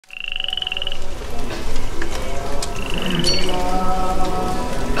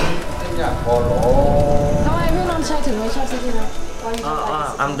ทำไมพี่นนท์ชัยถึงไม่ชอบซิตี้นะ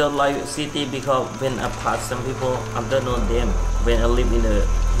I'm don't like city because when I pass some people I don't know them. When I live in the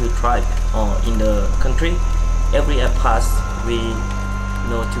hill tribe or in the country, every I pass we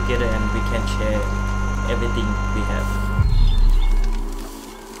know together and we can share everything we have.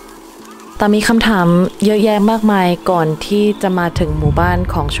 แต่มีคำถามเยอะแยะมากมายก่อนที่จะมาถึงหมู่บ้าน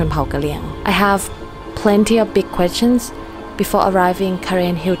ของชนเผ่ากะเหรี่ยง I have plenty of big questions before arriving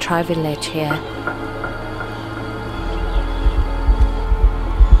Karen Hill Tribe Village here.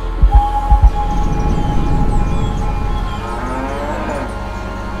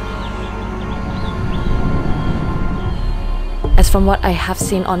 As from what I have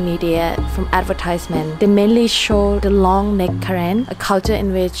seen on media, from advertisement, they mainly show the long neck Karen, a culture in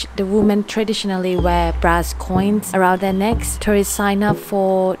which the women traditionally wear brass coins around their necks. Tourists sign up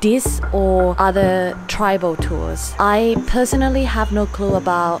for this or other tribal tours. I personally have no clue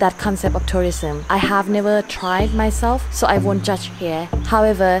about that concept of tourism. I have never tried myself, so I won't judge here.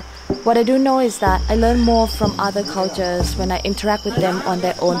 However, what I do know is that I learn more from other cultures when I interact with them on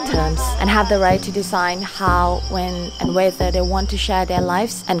their own terms and have the right to decide how, when, and whether they want to share their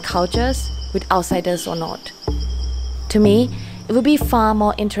lives and cultures with outsiders or not. To me, it would be far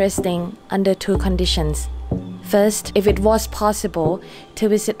more interesting under two conditions. First, if it was possible to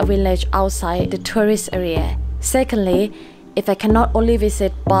visit a village outside the tourist area. Secondly, if I can not only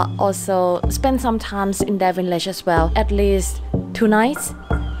visit but also spend some time in their village as well, at least 2 nights.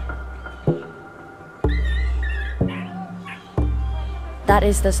 That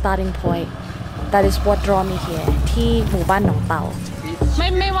is the starting point. That is what draw me here ที่หมู่บ้านหนองเต่า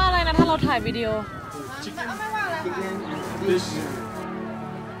ไม่ว่าอะไรนะถ้าเราถ่ายวิดีโอ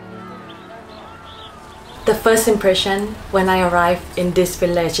The first impression when I arrived in this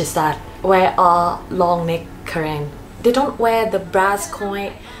village is that where are long neck Karen. They don't wear the brass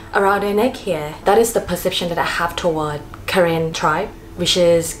coin around their neck here. That is the perception that I have toward Karen tribe, which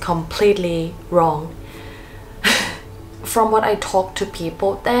is completely wrong. From what I talk to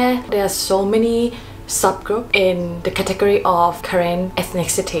people there are so many subgroups in the category of Karen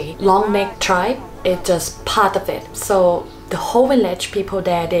ethnicity. Long neck tribe is just part of it. So the whole village people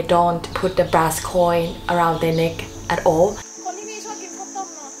there, they don't put the brass coin around their neck at all.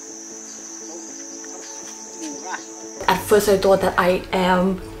 At first I thought that I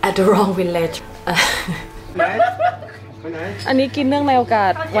am at the wrong village. อันนี้กินเนื่องในโอกา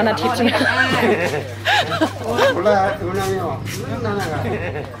สวันอาทิตย์ใช่ไหม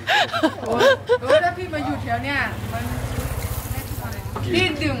ถ้าพี่มาอยู่แถวเนี้ยพี่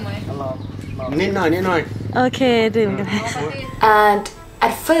ดื่มไหมนิดหน่อยโอเคดื่มกัน And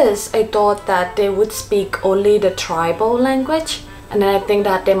at first I thought that they would speak only the tribal language. And then I think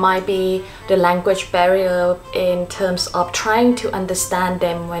that there might be the language barrier in terms of trying to understand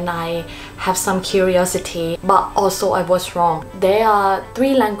them when I have some curiosity. But also I was wrong. There are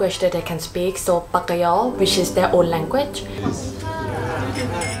 3 languages that they can speak. So Pakayo, which is their own language.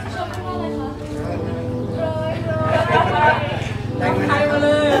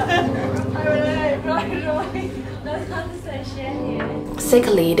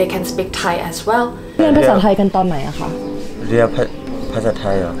 Secondly, they can speak Thai as well. เรียนภาษาไทยกันตอนไหนอะคะเรียนภาษาไท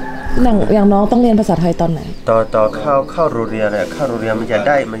ยเหรออย่างน้องต้องเรียนภาษาไทยตอนไหนต่อเข้าโรงเรียนเลยเข้าโรงเรียนมันจะไ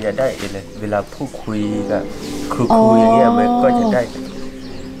ด้เลยเวลาพูดคุยกับครูอย่างเงี้ยมันก็จะได้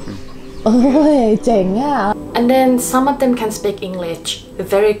โอ้ยเจ๋งอ่ะ And then some of them can speak English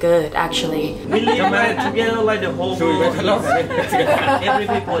very good actually. We live together like the whole world. Every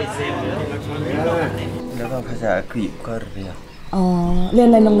people is same. แล้วก็ภาษาอังกฤษก็เรียนเรียน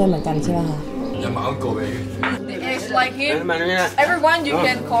ในโรงเรียนเหมือนกันใช่ไหมคะIt's like him. Everyone you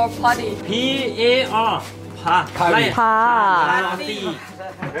can call party. P-A-R. Party.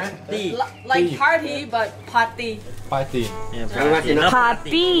 Like party, but party. Party.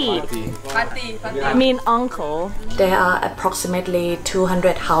 Mean uncle. There are approximately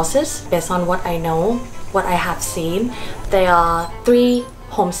 200 houses. Based on what I know, what I have seen, there are 3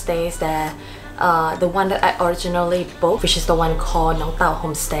 homestays there. The one that I originally booked, which is the one called Nongtao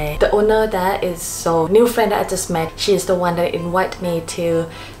Homestay. The owner there is so new friend that I just met. She is the one that invited me to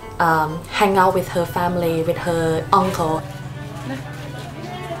hang out with her family, with her uncle.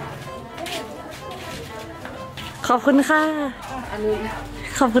 ขอบคุณค่ะ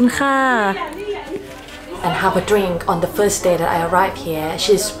ขอบคุณค่ะ And have a drink on the first day that I arrived here.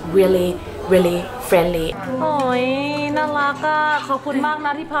 She's really friendly. โอ้ยน่ารักอ่ะขอบคุณมากน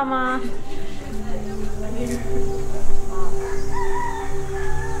ะที่พามา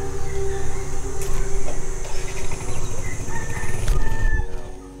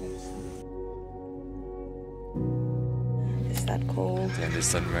Is that cold? And the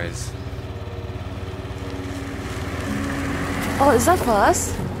sunrise. Oh, is that for us?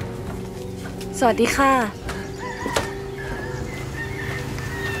 สวัสดีค่ะ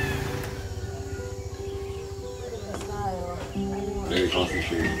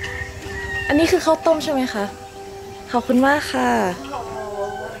อันนี้คือข้าวต้มใช่ไหมคะ ขอบคุณมากค่ะ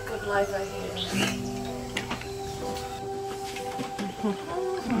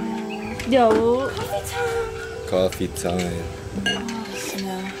เดี๋ยว Coffee time.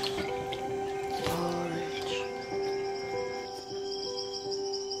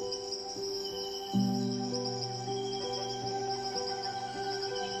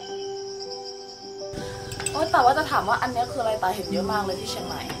 แต่ว่าจะถามว่าอันนี้คืออะไรตาเห็นเยอะมากเลยที่เชียงใ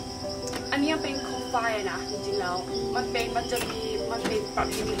หม่ อันนี้เป็นโคมไฟนะจริงๆแล้วมันเป็นประ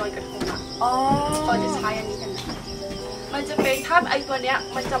เพณีลอยกระทงอ่ะเขาจะใช้อันนี้กันนะมันจะเป็นถ้าไอตัวเนี้ย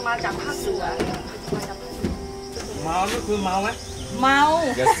มันจะมาจากภาคเหนือเมานี่คือเมาไหมเมา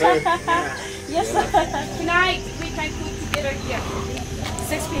Yes sir. Yes sir. Tonight we can cook together here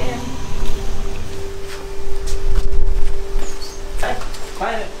 6 p.m.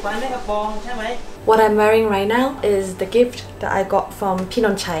ไปในกระป๋องใช่ไหม What I'm wearing right now is the gift that I got from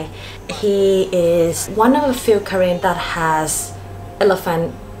Pinonchai. He is one of the few Korean that has elephant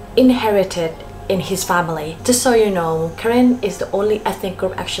inherited in his family. Just so you know, Korean is the only ethnic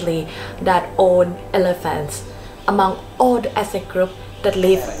group actually that own elephants among all the ethnic group that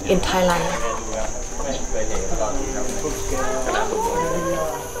live in Thailand.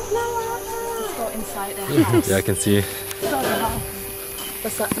 Let's go inside the house. Yeah, I can see.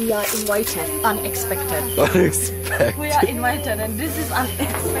 We are invited, unexpected. Unexpected. We are invited and this is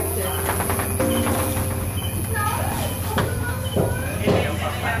unexpected.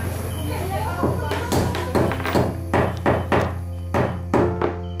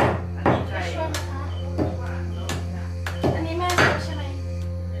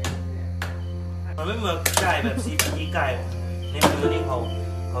มันไม่เหมือนไก่แบบซีพีไก่ในมือนี่เ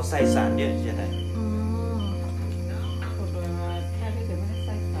ขาใส่สารเยอะใช่ไหม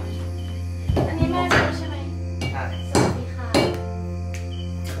อันนี้แม่ซื้อใช่ไหมสวัสดีค่ะ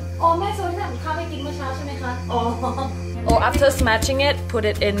อ๋อแม่ซื้อที่ข้าวไปกินเมื่อเช้าใช่ไหมคะอ๋อ Oh, after smashing it, put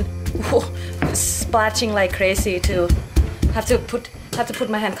it in, splashing like crazy to have to put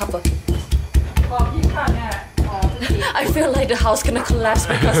my hand cover. I feel like the house gonna collapse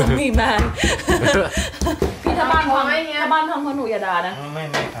because of me, man. พี่ถ้าบ้านทำเพราะหนูอย่าด่านะไม่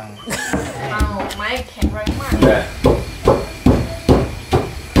ทางไม้แข็งแรงมาก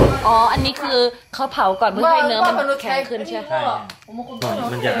อ๋ออันนี้คือเขาเผาก่อนเพื่อให้เนื้อมันแข็งขึ้นใช่ไหม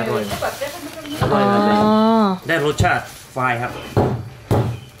มันจะอร่อยได้รสชาติไฟครับ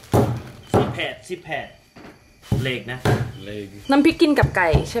ซิแพดเล็กนะน้ำพริกกินกับไก่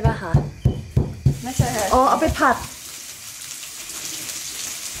ใช่ป่ะคะไม่ใช่อ๋อเอาไปผัด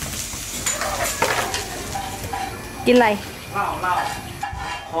กินอะไรเหล้า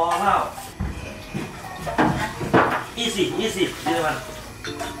คอเหล้า20เดือน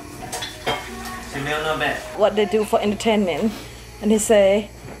What they do for entertainment and they say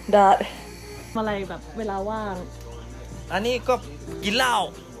that อะไรแบบเวลาว่างอันนี้ก็กินเหล้า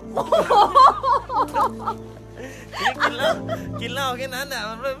กินเหล้าแค่นั้นน่ะ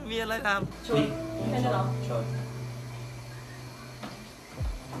มันไม่มีอะไรทำช่วยแค่นั้นหรอช่วย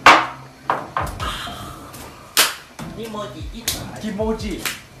กิโมจิ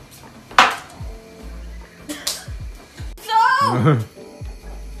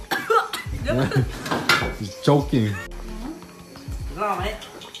He's joking. เล่าไหม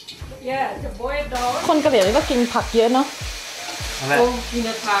Yeah the boy dog คนกะเหรี่ยงนี่ก็กินผักเยอะเนาะโอ้กิน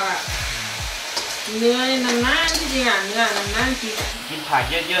ผักอ่ะเนื้อนานๆจริงๆอ่ะเนื้อนานๆกินผัก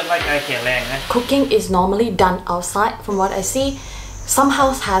เยอะๆร่างกายแข็งแรงนะ Cooking is normally done outside from what I see. Some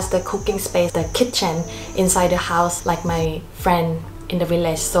house has the cooking space, the kitchen inside the house, like my friend in the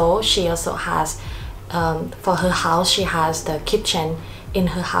village. So she also has, for her house, she has the kitchen in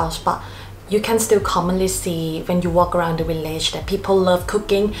her house. But you can still commonly see when you walk around the village that people love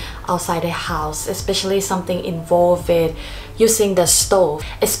cooking outside their house, especially something involved with using the stove,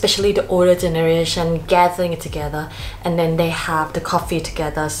 especially the older generation gathering it together, and then they have the coffee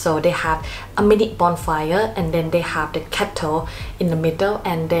together. So they have a mini bonfire, and then they have the kettle in the middle,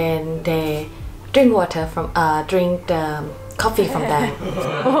 and then they drink water from drink the coffee from there.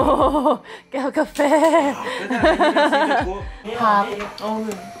 แก้วกาแฟครับ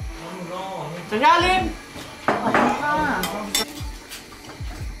สัญญาลิม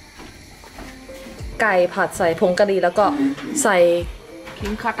ไก่ผัดใส่ผงกะหรี่แล้วก็ใส่ขิ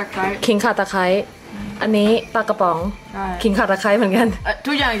งข่าตะไคร้อันนี้ปลากระป๋องขิงข่าตะไคร้เหมือนกัน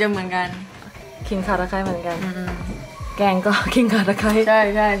ทุกอย่างจะเหมือนกันขิงข่าตะไคร้เหมือนกันแกงก็ขิงข่าตะไคร้ใ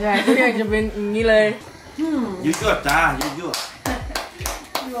ช่ทุกอย่างจะเป็นอย่างนี้เลยยั่วจ้ายั่ว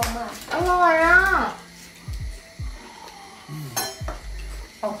รวมมาก อร่อยอ่ะ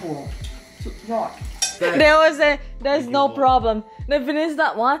โอ้โหสุดยอด They always say there's no problem. They finish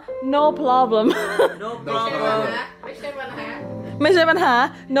that one, no problem. No problem ไม่ใช่ปัญหา ไม่ใช่ปัญหา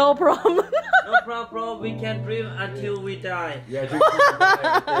no problem. No problem we can dream until we die Yeah,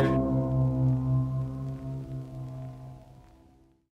 drink